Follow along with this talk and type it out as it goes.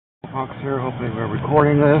Fox here. Hopefully we're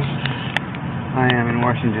recording this. I am in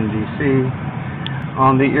Washington D.C.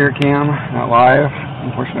 on the ear cam, not live.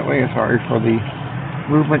 Unfortunately, sorry for the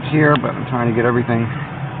movements here, but I'm trying to get everything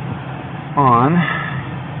on.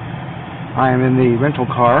 I am in the rental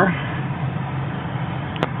car.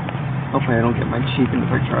 Hopefully I don't get my cheek in the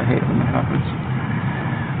picture. I hate it when that happens.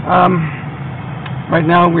 Right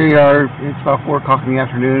now it's about 4 o'clock in the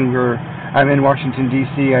afternoon. I'm in Washington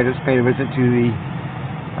D.C. I just paid a visit to the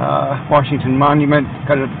Washington Monument.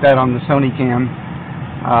 Got that on the Sony cam.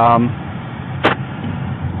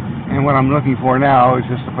 And what I'm looking for now is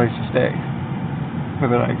just a place to stay for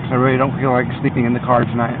the night, because I really don't feel like sleeping in the car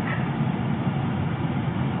tonight.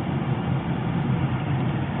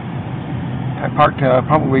 I parked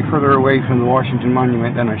probably further away from the Washington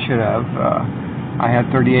Monument than I should have. I had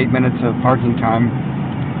 38 minutes of parking time,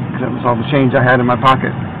 because that was all the change I had in my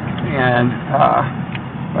pocket. And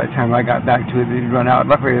by the time I got back to it, it had run out.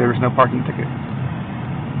 Luckily, there was no parking ticket.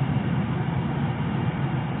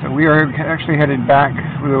 So we are actually headed back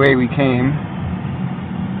the way we came.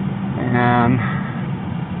 And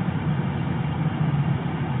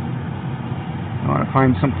I want to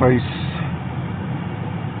find someplace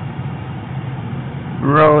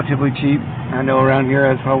relatively cheap. I know around here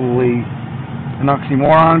that's probably an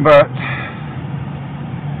oxymoron, but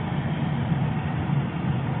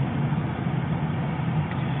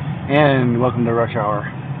and welcome to rush hour.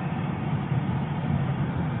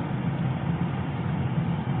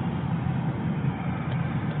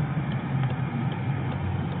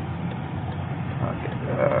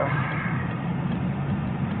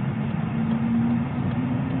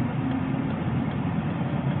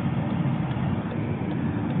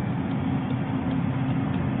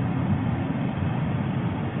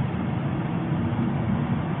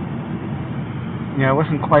 Yeah, it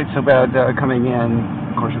wasn't quite so bad coming in.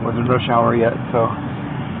 Of course, it wasn't rush hour yet, so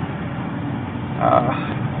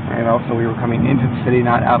and also we were coming into the city,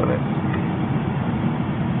 not out of it.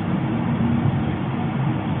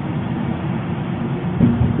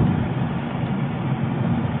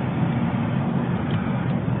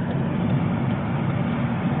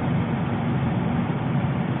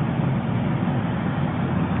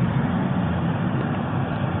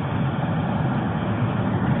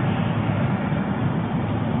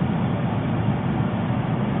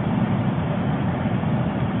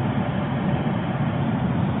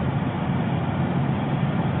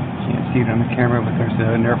 See it on the camera, but there's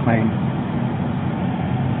an airplane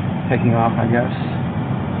taking off, I guess,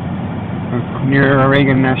 near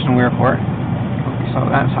Reagan National Airport. Hope you saw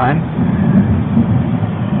that sign.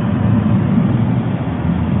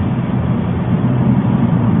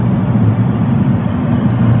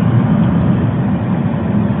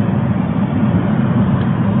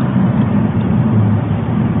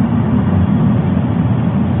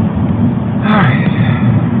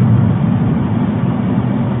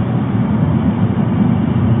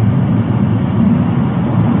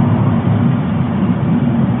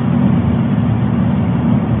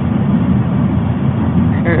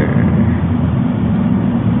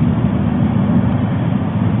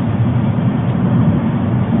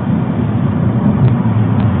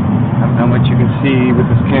 See with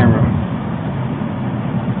this camera.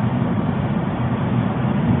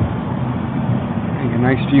 Getting a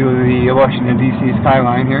nice view of the Washington D.C.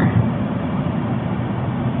 skyline here.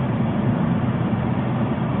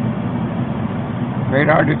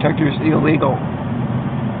 Radar detectors illegal.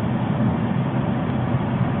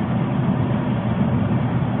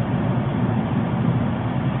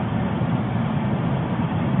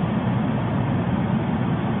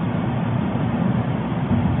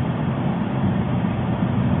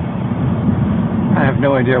 I have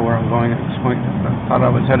no idea where I'm going at this point. I thought I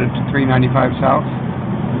was headed to 395 south.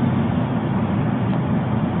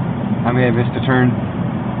 I may have missed a turn.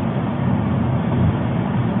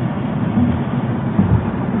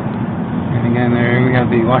 And again, there we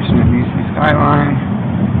have the Washington D.C. skyline.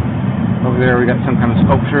 Over there we got some kind of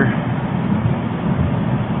sculpture.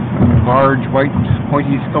 A large, white,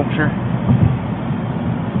 pointy sculpture.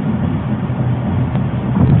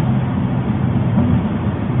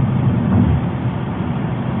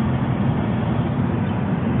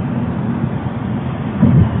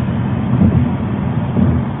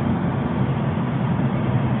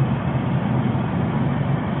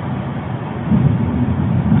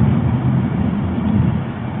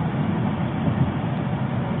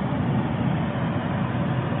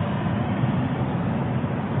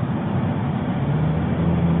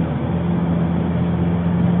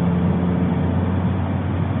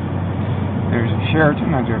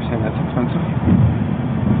 Sheraton, I dare say that's expensive.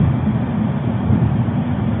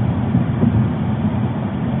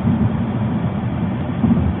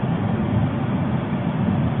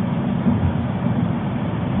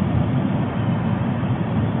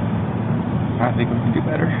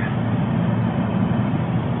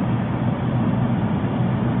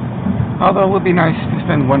 Although it would be nice to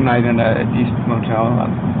spend one night in a decent motel.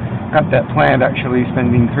 I've got that planned, actually,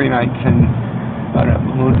 spending 3 nights in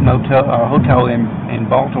a hotel in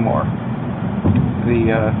Baltimore.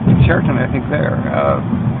 The Sheraton, I think, there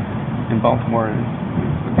in Baltimore,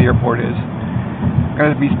 the airport is.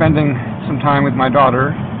 Going to be spending some time with my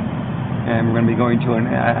daughter, and we're going to be going to an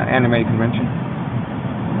anime convention.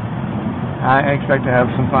 I expect to have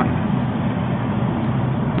some fun.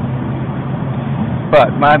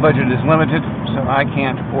 But my budget is limited, so I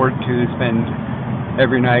can't afford to spend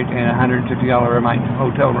every night in a $150 a night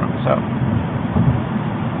hotel room. So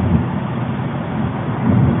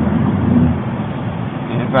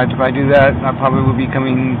in fact, if I do that, I probably will be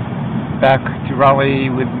coming back to Raleigh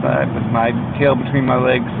with my tail between my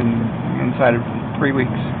legs and inside of 3 weeks.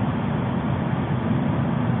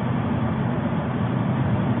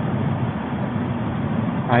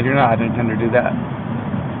 I do not intend to do that.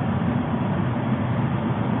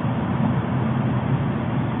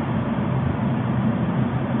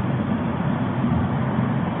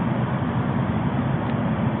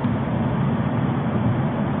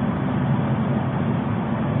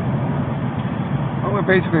 What we're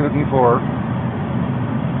basically looking for,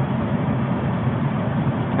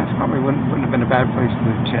 that's probably wouldn't have been a bad place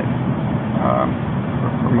to chat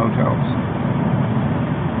for motels.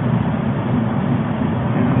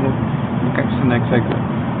 And we'll catch the next exit.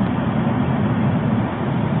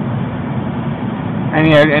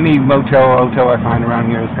 Any motel or hotel I find around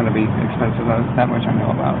here is going to be expensive. That much I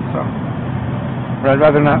know about. So, but I'd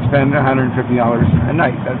rather not spend $150 a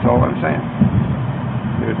night. That's all I'm saying.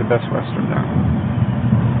 They're the Best Western there.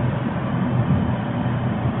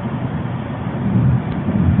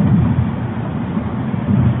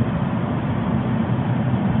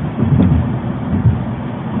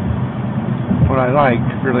 What I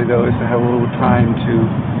like, really, though, is to have a little time to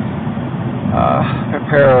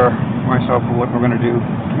prepare myself for what we're going to do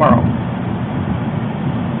tomorrow.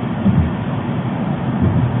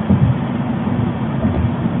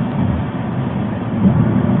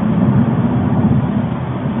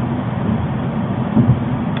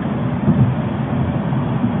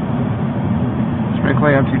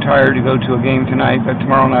 Frankly, I'm too tired to go to a game tonight, but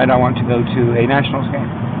tomorrow night I want to go to a Nationals game.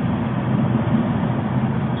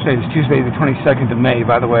 Today is Tuesday, the 22nd of May,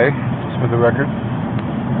 by the way, just for the record.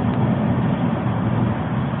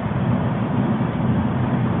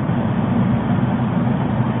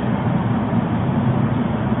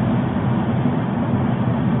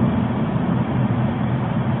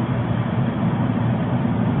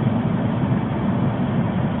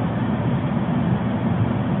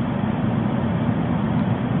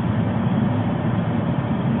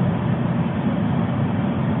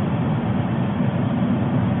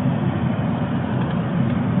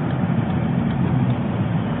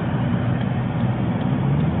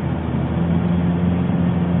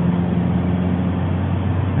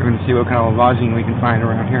 We're going to see what kind of lodging we can find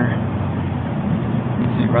around here.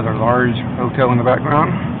 See a rather large hotel in the background.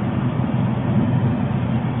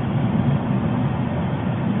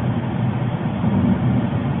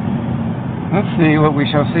 Let's see what we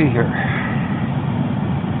shall see here.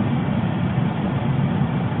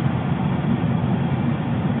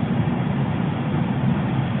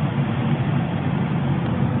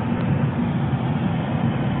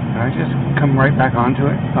 Did I just come right back onto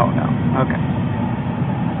it? Oh no. Okay.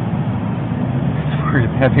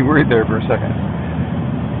 Had me worried there for a second.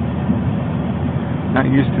 Not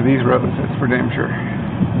used to these roads, that's for damn sure.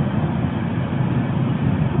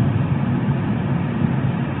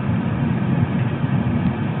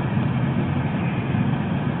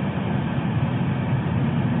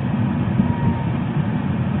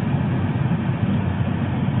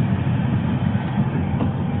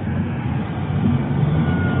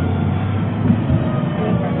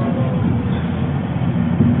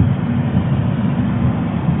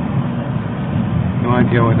 No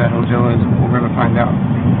idea what that hotel is, but we're going to find out.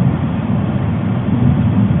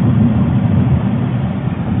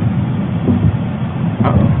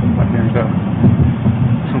 Uh-oh, but there's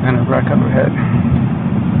some kind of wreck up ahead.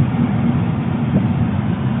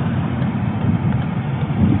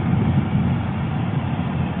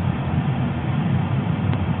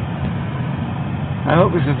 I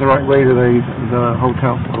hope this is the right way to the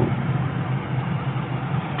hotel float.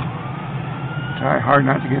 Try hard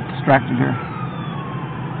not to get distracted here.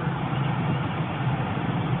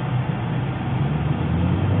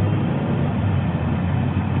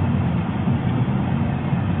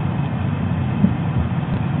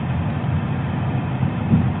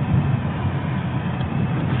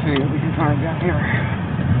 Let's see what we can find down here.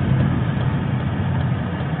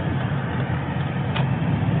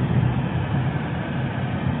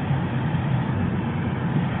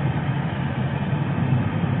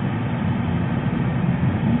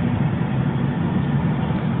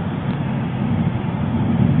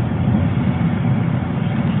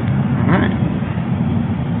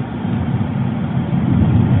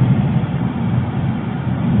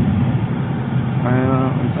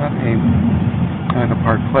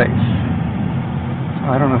 Park Place.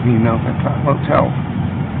 So I don't know if you know if it's a hotel,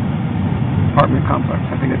 apartment complex.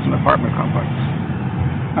 I think it's an apartment complex.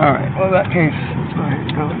 Alright, well in that case, let's go ahead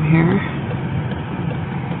and go in here.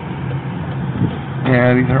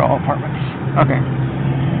 Yeah, these are all apartments. Okay.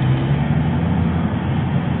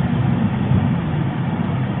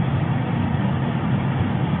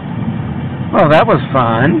 Well, that was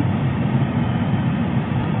fun.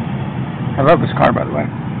 I love this car, by the way.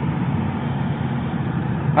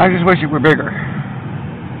 I just wish it were bigger.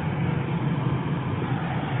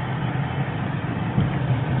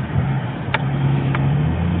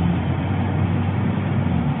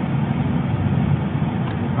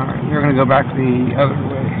 Alright, we're going to go back the other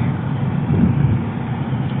way.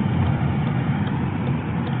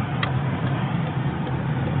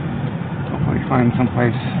 Hopefully find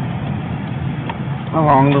someplace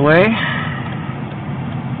along the way.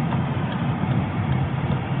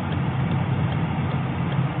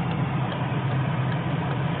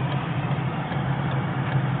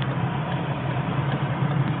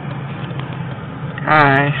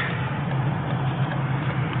 Hi.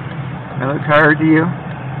 I look tired to you?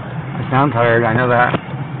 I sound tired, I know that.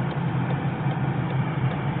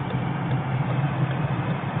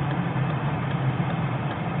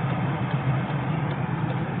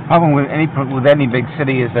 Problem with any big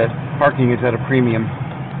city is that parking is at a premium,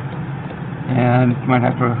 and you might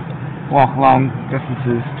have to walk long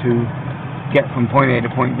distances to get from point A to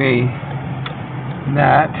point B. And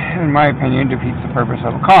that, in my opinion, defeats the purpose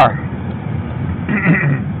of a car.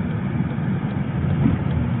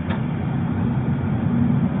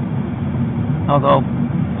 Although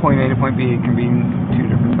point A to point B can be two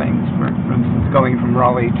different things. For instance, going from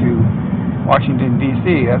Raleigh to Washington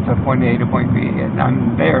D.C. that's a point A to point B, and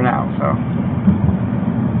I'm there now. So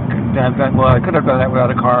I could have done that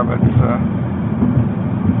without a car, but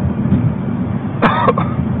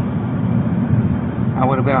I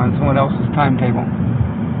would have been on someone else's timetable.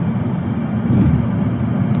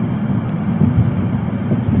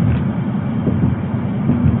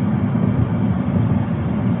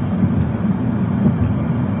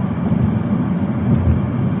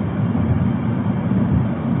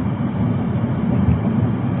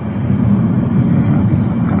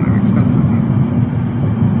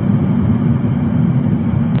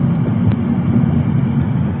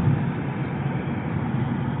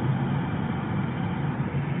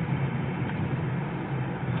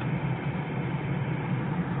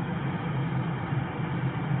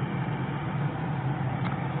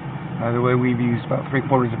 By the way, we've used about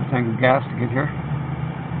 3/4 of a tank of gas to get here.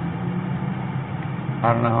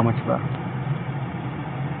 I don't know how much the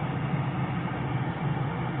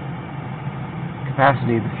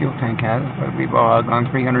capacity the fuel tank has, but we've gone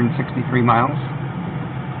 363 miles.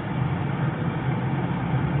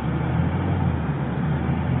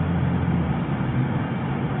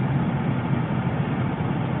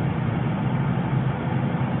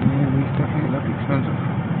 Yeah, these definitely look expensive.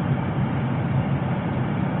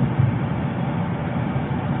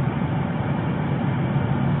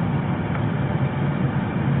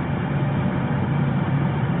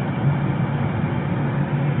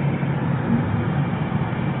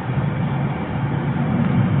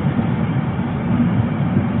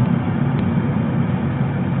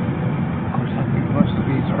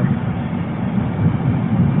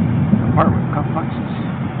 Apartment complexes.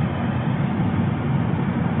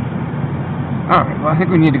 Alright, well I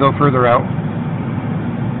think we need to go further out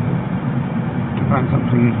to find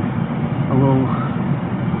something a little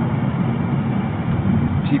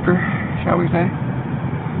cheaper, shall we say?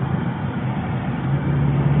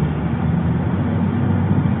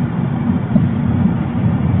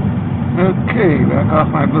 Okay, back off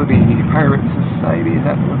my booty. Pirate Society, is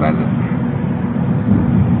that what that is?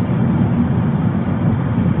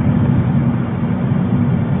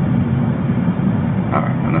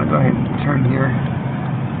 Alright, I'm going to go ahead and turn here.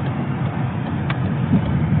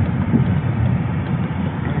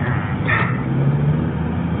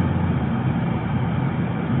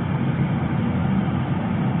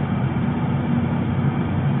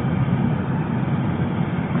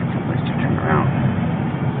 Find someplace to turn around.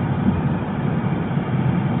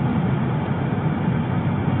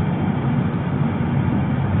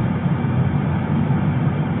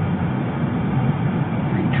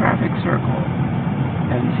 Free traffic circle.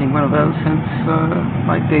 Haven't seen one of those since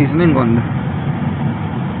my days in England.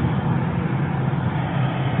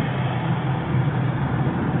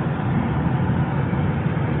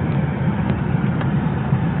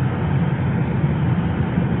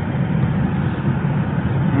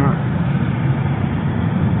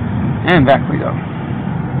 And back we go.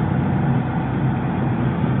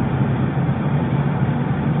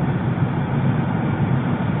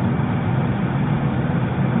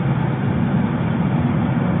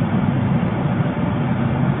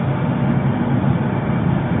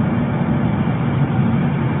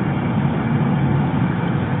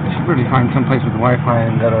 clearly find someplace with Wi-Fi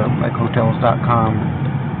and go to like hotels.com.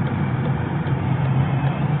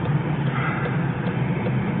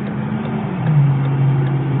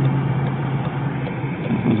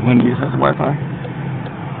 Wendy's has Wi-Fi.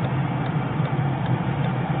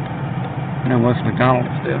 I know most McDonald's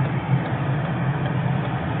do.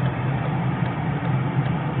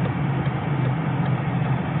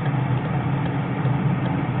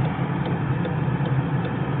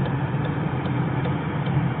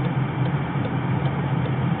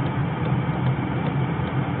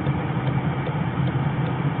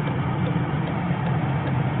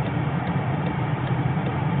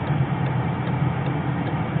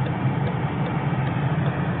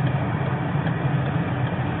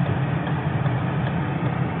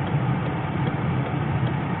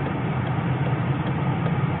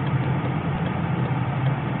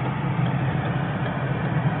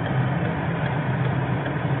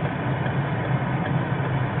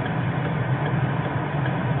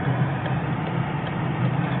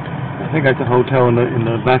 I think that's a hotel in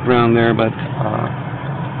the background there, but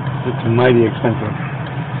it's mighty expensive.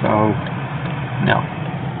 So, no.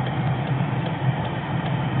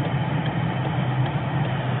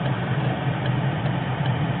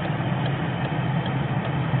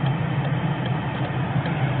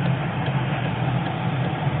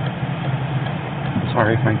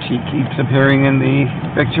 Sorry if my cheek keeps appearing in the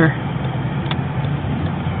picture.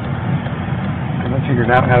 I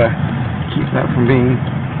figured out how to keep that from being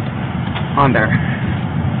on there.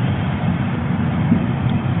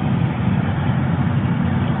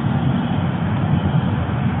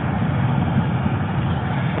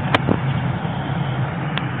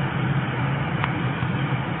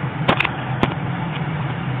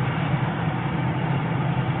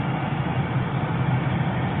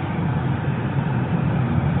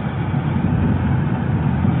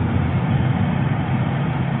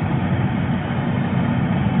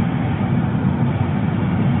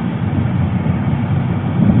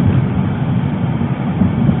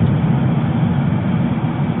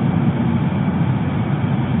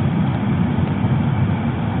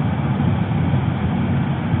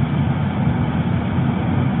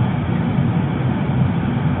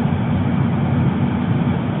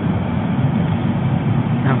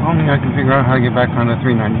 Only I can figure out how to get back on the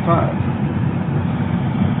 395.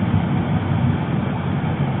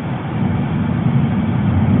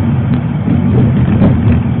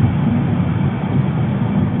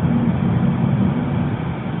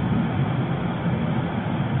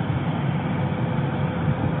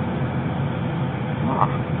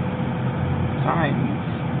 Signs.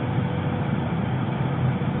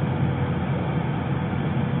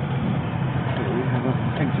 Okay, we have a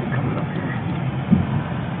exit coming up here.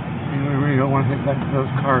 And we really don't want to hit back to those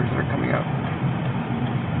cars that are coming up.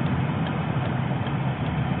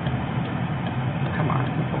 Come on,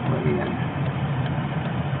 people, let me in.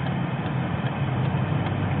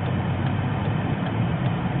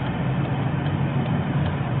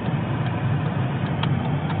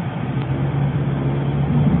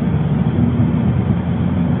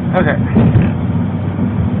 Okay.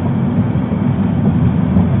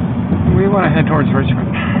 We want to head towards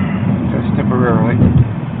Richmond, just temporarily.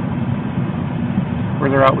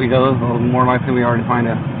 Further out we go, the more likely we are to find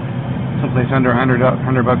someplace under $100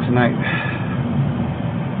 a night.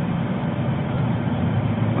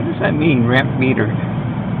 What does that mean, ramp metered?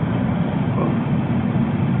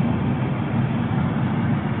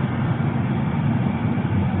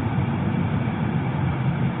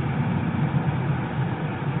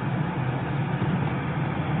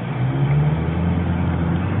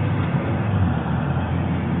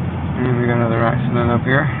 And we got another accident up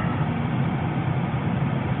here.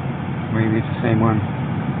 Maybe it's the same one.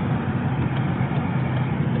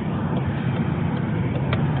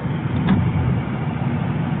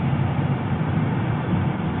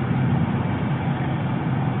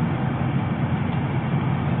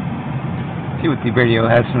 See what the video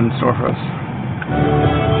has in store for us.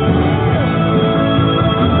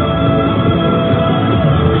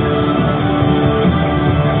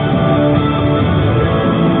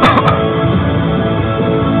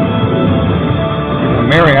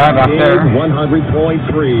 Marriott out there.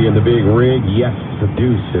 100.3 in the big rig. Yes, the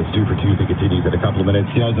deuce is due for Tuesday. Continues in a couple of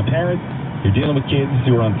minutes. You know, as a parent, you're dealing with kids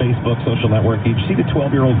who are on Facebook, social networking. Did you see the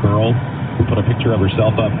 12-year-old girl who put a picture of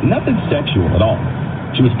herself up? Nothing sexual at all.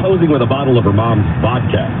 She was posing with a bottle of her mom's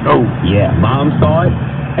vodka. Oh. Yeah, mom saw it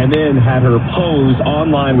and then had her pose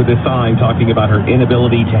online with a sign talking about her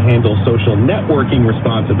inability to handle social networking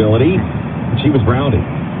responsibility. And she was grounded.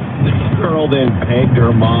 The girl then pegged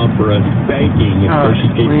her mom for a spanking, and so she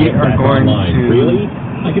gave we are going online. to Really?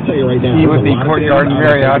 I can tell you right now, See there's what a the lot of Courtyard things and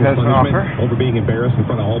I would Marriott take has as to punishment offer. over being embarrassed in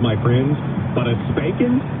front of all my friends, but a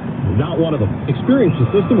spanking, not one of them. Experience the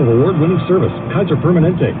system of award-winning service. Kaiser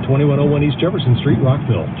Permanente, 2101 East Jefferson Street,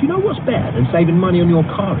 Rockville. Do you know what's bad in saving money on your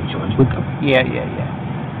car insurance with them? Yeah.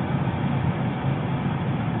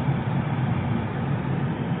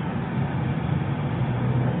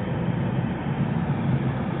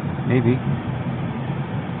 Maybe.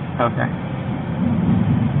 Okay.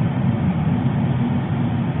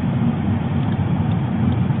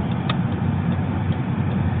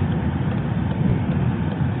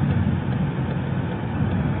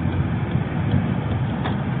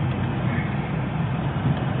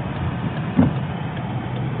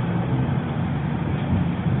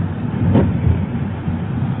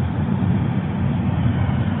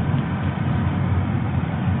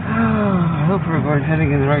 I hope everybody's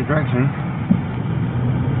heading in the right direction.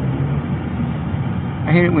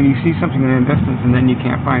 I hate it when you see something in the distance and then you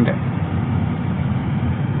can't find it.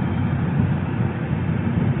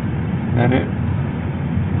 Is that it?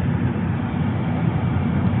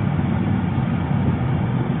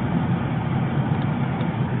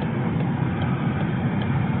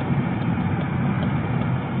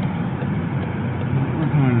 We're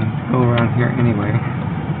going to go around here anyway.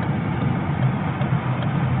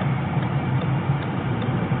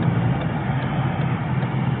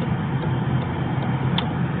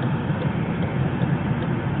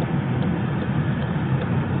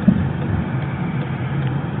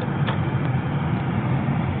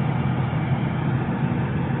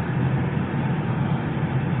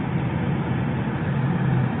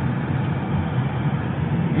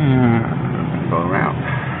 Go around.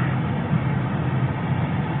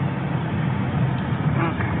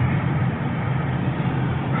 Okay.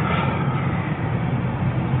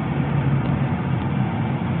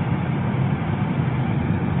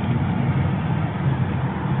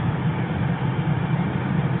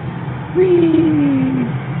 Whee!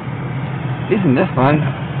 Isn't this fun?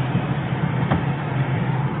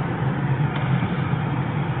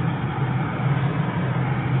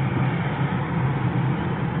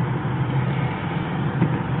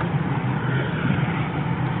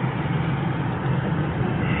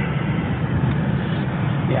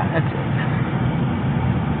 Yeah, that's it.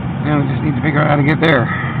 Now we just need to figure out how to get there.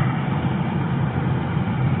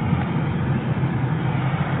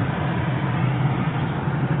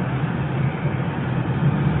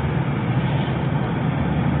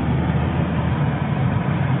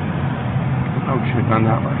 Oh, should have done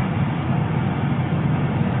that way.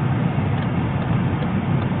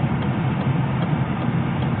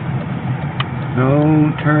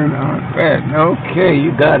 No turn on red. Okay,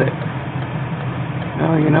 you got it.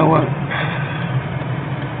 Oh, you know what?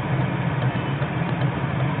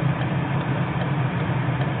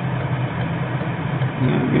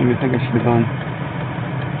 I think I should have gone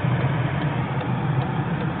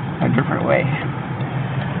a different way.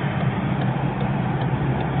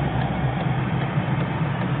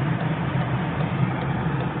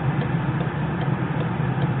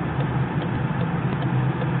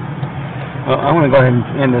 Well, I want to go ahead and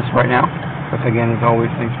end this right now. But again, as always,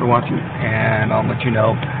 thanks for watching, and I'll let you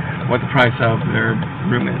know what the price of their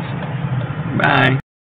room is. Bye.